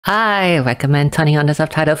I recommend turning on the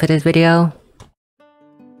subtitle for this video.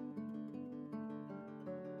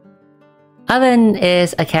 Ogen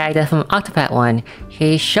is a character from Octopath 1.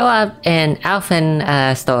 He showed up in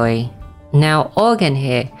Alphen story. Now Ogen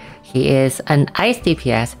here, he is an ice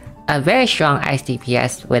DPS, a very strong ice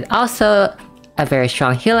DPS with also a very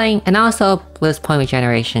strong healing and also boost point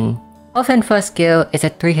regeneration. Orphan's first skill is a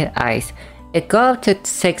 3-hit ice. It goes up to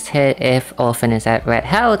 6 hit if Orphan is at red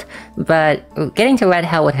health, but getting to red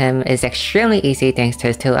health with him is extremely easy thanks to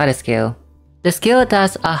his 2 other skills. The skill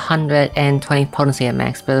does 120 potency at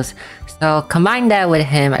max boost, so combine that with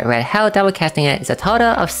him at red health, double casting it is a total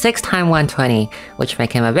of 6 times 120, which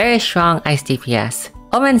make him a very strong ice DPS.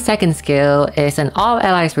 Omen's second skill is an all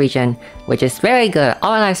allies region, which is very good.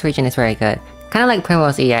 All allies region is very good. Kinda like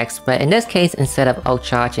Primrose EX, but in this case instead of ult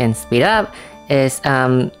charge and speed up, is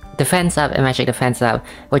defense up and magic defense up,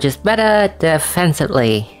 which is better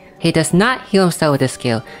defensively. He does not heal himself with this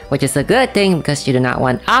skill, which is a good thing because you do not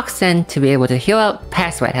want Ogen to be able to heal up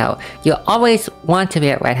past red health. You always want to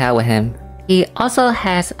be at red health with him. He also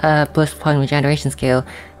has a boost point regeneration skill,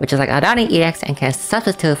 which is like Adani EX and can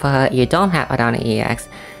substitute for her if you don't have Adani EX.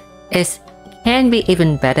 It can be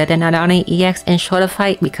even better than Adani EX in shorter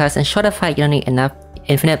fight because in shorter fight you don't need enough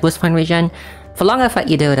infinite boost point regen. For longer fight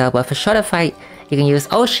you do though, but for shorter fight you can use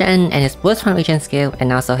Ogen and his boost point regen skill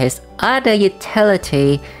and also his other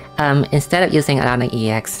utility instead of using Adani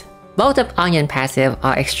EX. Both of Onion passive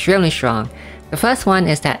are extremely strong. The first one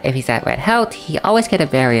is that if he's at red health, he always get a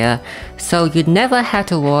barrier, so you never have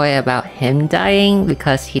to worry about him dying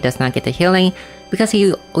because he does not get the healing, because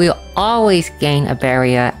he will always gain a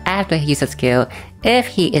barrier after he uses a skill if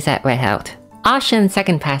he is at red health. Ogen's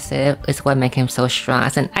second passive is what makes him so strong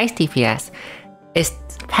as an ice DPS. It's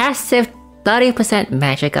passive 30%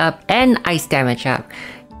 magic up and ice damage up.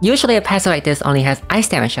 Usually a passive like this only has ice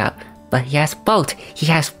damage up, but he has both. He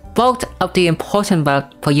has both of the important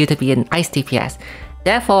buff for you to be an ice DPS.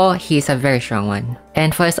 Therefore, he is a very strong one.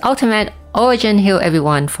 And for his ultimate, Ogen heal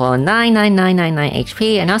everyone for 99999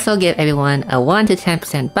 HP and also give everyone a 1 to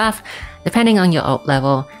 10% buff depending on your ult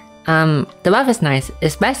level. The buff is nice.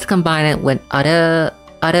 It's best to combine it with other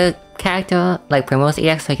character like Primrose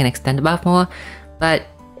EX so you can extend the buff more, but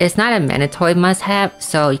it's not a mandatory must-have,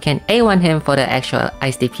 so you can A1 him for the extra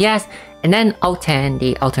ice DPS and then ult 10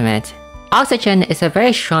 the ultimate. Oxygen is a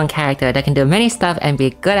very strong character that can do many stuff and be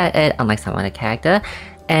good at it unlike some other character.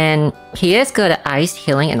 And he is good at ice,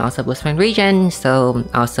 healing, and also boost point regen, so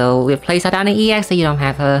also replace Adani EX so you don't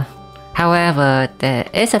have her. However, there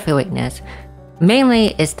is a few weakness.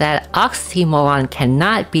 Mainly is that Oxymoron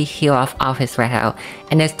cannot be healed off his red health,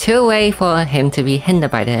 and there's 2 ways for him to be hindered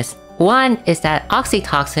by this. One is that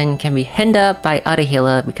Oxytoxin can be hindered by other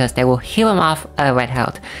healer because they will heal him off red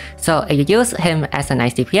health. So if you use him as a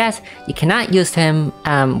nice DPS, you cannot use him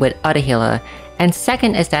with other healer. And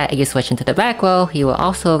second is that if you switch into the back row, he will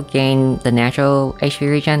also gain the natural HP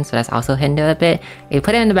regen, so that's also hindered a bit. If you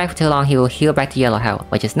put him in the back for too long, he will heal back to yellow health,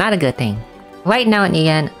 which is not a good thing. Right now in the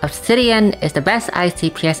end, Obsidian is the best ice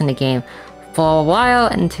DPS in the game for a while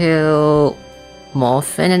until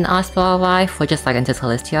Morphin and Oswald arrive, which is like until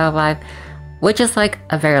Celestia arrive, which is like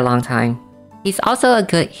a very long time. He's also a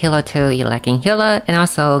good healer too, you're lacking healer, and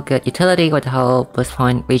also good utility with the whole boost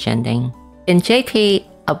point regen thing. In JP,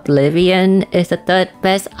 Oblivion is the 3rd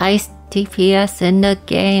best ice DPS in the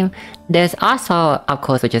game. There's Oswald, of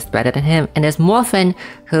course, which is better than him, and there's Morphin,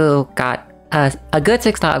 who got a good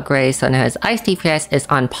 6-star upgrade, so now his ice DPS is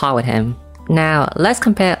on par with him. Now, let's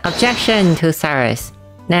compare Objection to Cyrus.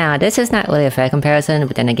 Now, this is not really a fair comparison,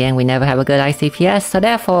 but then again, we never have a good ice DPS, so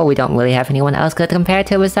therefore we don't really have anyone else good to compare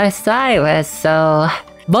to besides Cyrus, so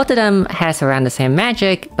both of them has around the same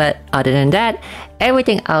magic, but other than that,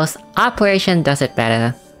 everything else, Operation does it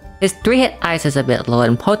better. His 3-hit ice is a bit lower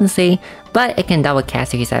in potency, but it can double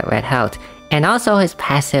cast if he's at red health, and also his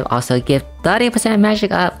passive also gives 30%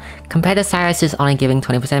 magic up, compared to Cyrus's only giving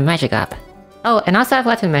 20% magic up. Oh, and also I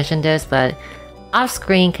forgot to mention this, but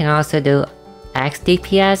off-screen can also do X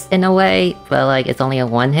DPS in a way, but like it's only a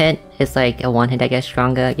 1-hit. It's like a 1-hit that gets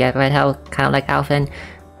stronger, yet red health, kind of like Alphen.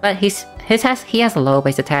 But he has a low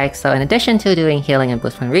base attack, so in addition to doing healing and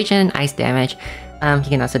boost point regen, ice damage, he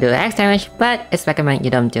can also do X damage, but it's recommended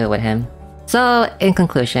you don't do it with him. So in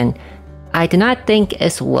conclusion, I do not think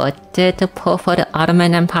it's worth it to pull for the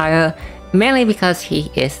Ottoman Empire, mainly because he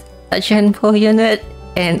is a Gen pool unit,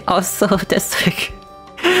 and also there's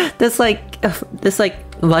like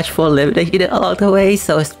much more limited unit along the way,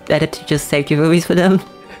 so it's better to just save your rubies for them.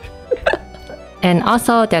 And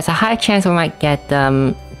also, there's a high chance we might get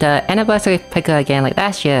the anniversary picker again like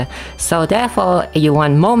last year, so therefore, if you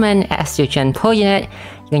want Moment as your Gen pool unit,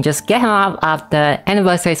 You can just get him out of the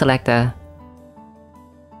anniversary selector.